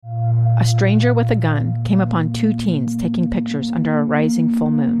a stranger with a gun came upon 2 teens taking pictures under a rising full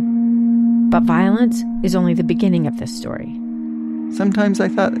moon. But violence is only the beginning of this story. Sometimes I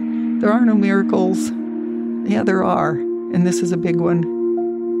thought, there are no miracles. Yeah, there are, and this is a big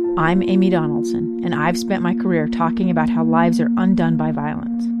one. I'm Amy Donaldson, and I've spent my career talking about how lives are undone by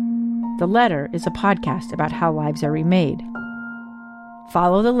violence. The Letter is a podcast about how lives are remade.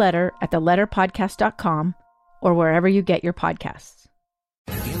 Follow The Letter at theletterpodcast.com or wherever you get your podcasts.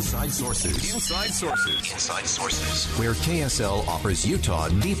 Inside Sources. Inside Sources. Inside Sources. Where KSL offers Utah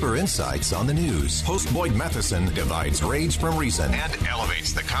deeper insights on the news. Host Boyd Matheson divides rage from reason and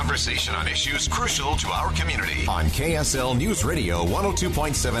elevates the conversation on issues crucial to our community. On KSL News Radio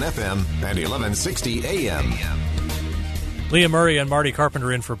 102.7 FM and 1160 AM. Leah Murray and Marty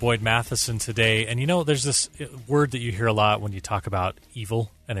Carpenter in for Boyd Matheson today. And you know, there's this word that you hear a lot when you talk about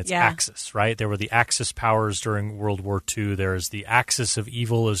evil, and it's Axis, right? There were the Axis powers during World War II. There's the Axis of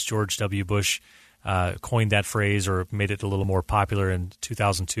evil, as George W. Bush coined that phrase or made it a little more popular in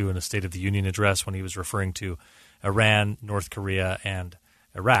 2002 in the State of the Union address when he was referring to Iran, North Korea, and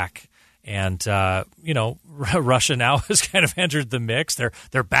Iraq. And, Russia now has kind of entered the mix.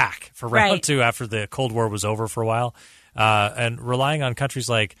 They're back for round 2 after the Cold War was over for a while. And relying on countries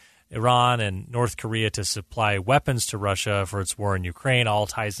like Iran and North Korea to supply weapons to Russia for its war in Ukraine all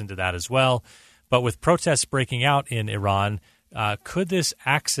ties into that as well. But with protests breaking out in Iran, could this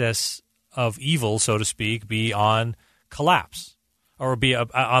axis of evil, so to speak, be on collapse? Or be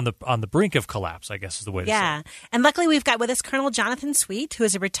on the brink of collapse, I guess is the way to say it. Yeah. And luckily we've got with us Colonel Jonathan Sweet, who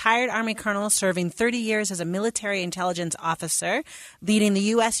is a retired Army colonel serving 30 years as a military intelligence officer, leading the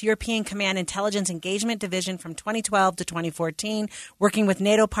U.S. European Command Intelligence Engagement Division from 2012 to 2014, working with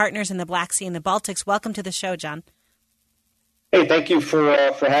NATO partners in the Black Sea and the Baltics. Welcome to the show, John. Hey, thank you for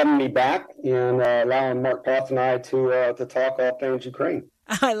having me back and allowing Mark Poth and I to talk all things Ukraine.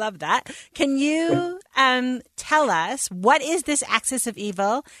 I love that. Can you tell us, what is this axis of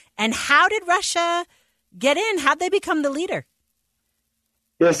evil and how did Russia get in? How'd they become the leader?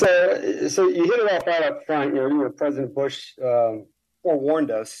 Yeah, so you hit it off right up front. President Bush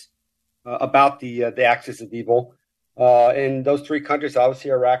forewarned us about the axis of evil. In those 3 countries,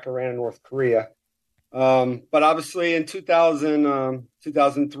 obviously Iraq, Iran, and North Korea. But obviously in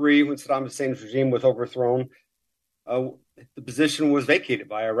 2003, when Saddam Hussein's regime was overthrown, the position was vacated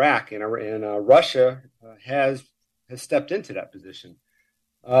by Iraq, and Russia has stepped into that position.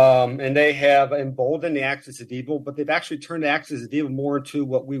 And they have emboldened the axis of evil, but they've actually turned the axis of evil more into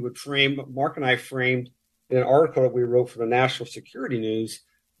what we would frame, Mark and I framed in an article that we wrote for the National Security News,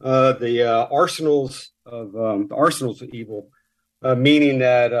 the arsenals of evil, meaning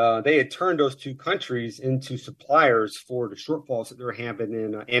that they had turned those 2 countries into suppliers for the shortfalls that they're having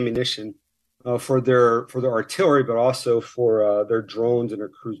in ammunition for their artillery, but also for their drones and their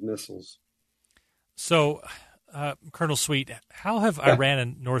cruise missiles. So, Colonel Sweet, how have Iran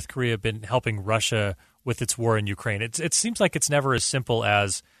and North Korea been helping Russia with its war in Ukraine? It seems like it's never as simple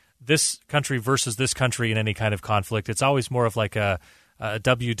as this country versus this country in any kind of conflict. It's always more of like a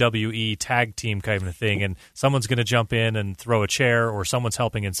WWE tag team kind of thing, and someone's going to jump in and throw a chair, or someone's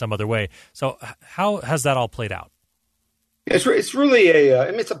helping in some other way. So how has that all played out? It's really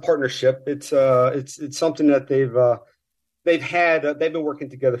it's a partnership. It's something that they've been working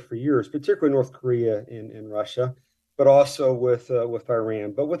together for years, particularly North Korea and Russia, but also with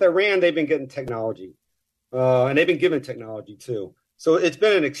Iran. But with Iran, they've been getting technology, and they've been given technology too. So it's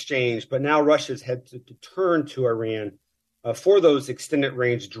been an exchange. But now Russia's had to turn to Iran for those extended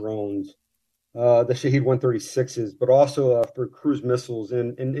range drones, the Shahed 136s, but also for cruise missiles,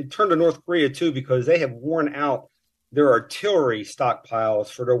 and it turned to North Korea too because they have worn out their artillery stockpiles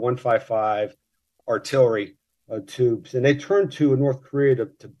for their 155 artillery tubes. And they turned to North Korea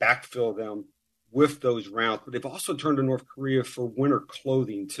to backfill them with those rounds. But they've also turned to North Korea for winter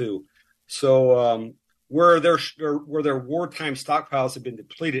clothing too. So where their wartime stockpiles have been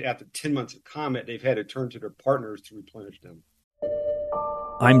depleted after 10 months of combat, they've had to turn to their partners to replenish them.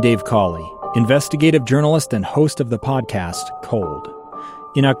 I'm Dave Cawley, investigative journalist and host of the podcast Cold.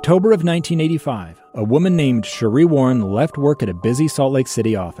 In October of 1985, a woman named Cherie Warren left work at a busy Salt Lake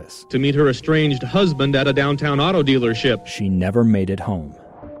City office to meet her estranged husband at a downtown auto dealership. She never made it home.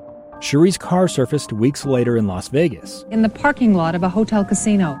 Cherie's car surfaced weeks later in Las Vegas. In the parking lot of a hotel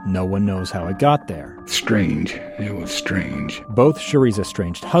casino. No one knows how it got there. Strange. It was strange. Both Cherie's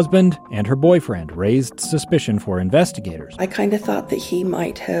estranged husband and her boyfriend raised suspicion for investigators. I kind of thought that he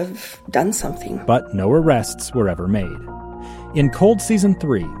might have done something. But no arrests were ever made. In Cold Season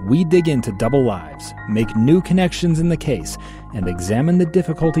 3, we dig into double lives, make new connections in the case, and examine the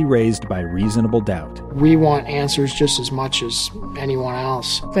difficulty raised by reasonable doubt. We want answers just as much as anyone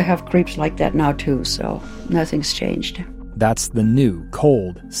else. They have creeps like that now too, so nothing's changed. That's the new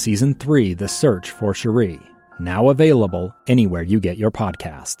Cold Season 3, The Search for Cherie, now available anywhere you get your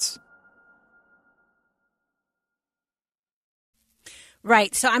podcasts.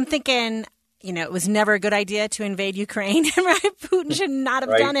 Right. So I'm thinking, it was never a good idea to invade Ukraine, right? Putin should not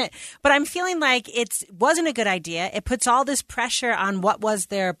have done it. But I'm feeling like it wasn't a good idea. It puts all this pressure on what was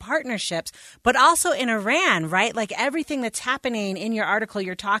their partnerships, but also in Iran, right? Like everything that's happening in your article,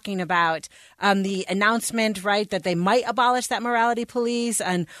 you're talking about the announcement, right, that they might abolish that morality police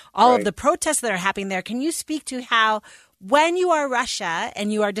and all of the protests that are happening there. Can you speak to how, when you are Russia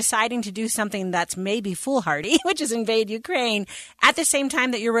and you are deciding to do something that's maybe foolhardy, which is invade Ukraine, at the same time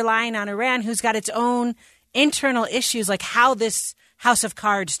that you're relying on Iran, who's got its own internal issues, like how this house of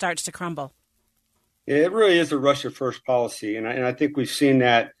cards starts to crumble? Yeah, it really is a Russia first policy. And I think we've seen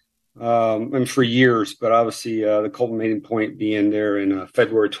that for years, but obviously the culminating point being there in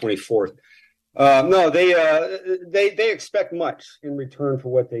February 24th. No, they expect much in return for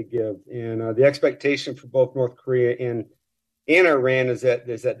what they give, and the expectation for both North Korea and Iran is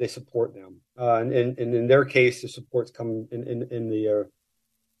that they support them, and in their case, the support's coming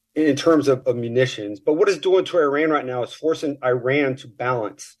in terms of munitions. But what it's doing to Iran right now is forcing Iran to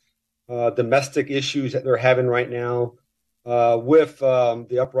balance domestic issues that they're having right now with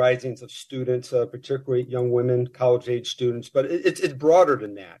the uprisings of students, particularly young women, college-age students. But it's broader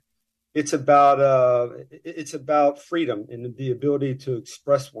than that. It's about freedom and the ability to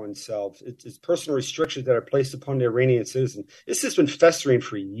express oneself. It's personal restrictions that are placed upon the Iranian citizen. This has been festering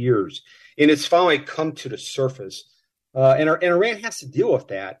for years, and it's finally come to the surface. And Iran has to deal with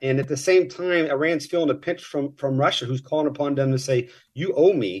that. And at the same time, Iran's feeling a pinch from Russia, who's calling upon them to say, "You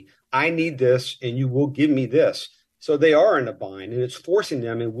owe me. I need this, and you will give me this." So they are in a bind, and it's forcing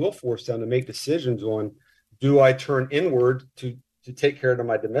them, and will force them to make decisions on: do I turn inward to take care of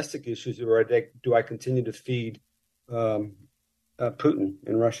my domestic issues, or do I continue to feed Putin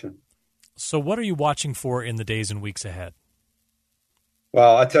in Russia? So what are you watching for in the days and weeks ahead?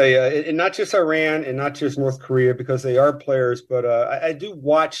 Well, I tell you, and not just Iran and not just North Korea, because they are players, but I do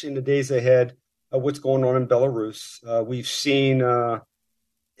watch in the days ahead what's going on in Belarus. We've seen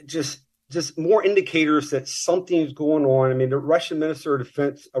just more indicators that something's going on. I mean, the Russian Minister of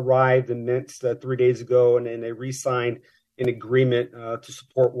Defense arrived in Minsk 3 days ago, and they re-signed an agreement to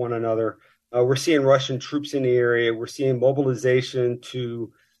support one another. We're seeing Russian troops in the area. We're seeing mobilization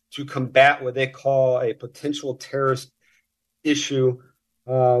to combat what they call a potential terrorist issue.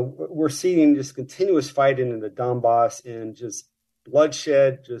 We're seeing just continuous fighting in the Donbass and just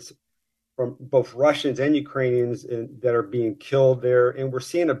bloodshed, just from both Russians and Ukrainians that are being killed there. And we're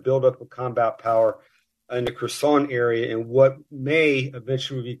seeing a buildup of combat power in the Kherson area and what may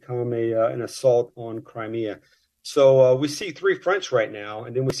eventually become an assault on Crimea. So we see three fronts right now,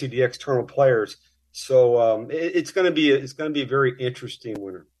 and then we see the external players. So it's going to be a very interesting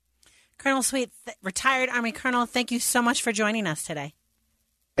winter. Colonel Sweet, retired Army Colonel, thank you so much for joining us today.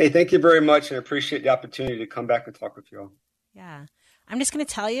 Hey, thank you very much, and I appreciate the opportunity to come back and talk with you all. Yeah. I'm just going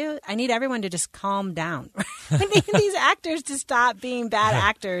to tell you, I need everyone to just calm down. I need these actors to stop being bad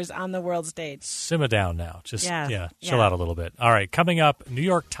actors on the world stage. Simmer down now. Just chill out a little bit. All right, coming up, New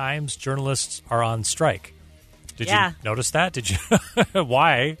York Times journalists are on strike. Did you notice that? Did you?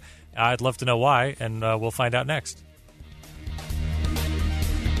 Why? I'd love to know why, and we'll find out next.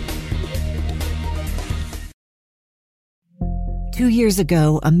 Two years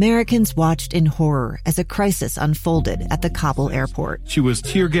ago, Americans watched in horror as a crisis unfolded at the Kabul airport. She was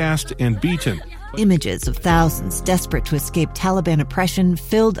tear-gassed and beaten. Images of thousands desperate to escape Taliban oppression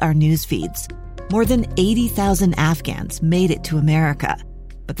filled our news feeds. More than 80,000 Afghans made it to America.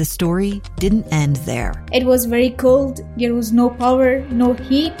 But the story didn't end there. It was very cold. There was no power, no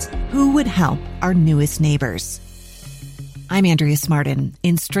heat. Who would help our newest neighbors? I'm Andrea Smartin.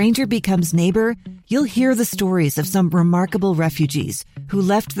 In Stranger Becomes Neighbor, you'll hear the stories of some remarkable refugees who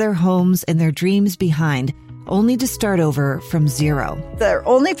left their homes and their dreams behind, only to start over from zero. Their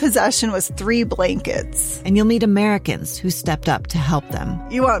only possession was 3 blankets. And you'll meet Americans who stepped up to help them.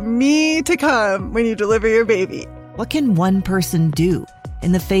 You want me to come when you deliver your baby. What can one person do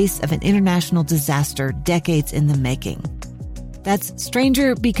in the face of an international disaster decades in the making? That's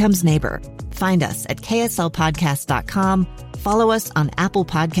Stranger Becomes Neighbor. Find us at kslpodcast.com. Follow us on Apple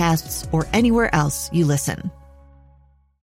Podcasts or anywhere else you listen.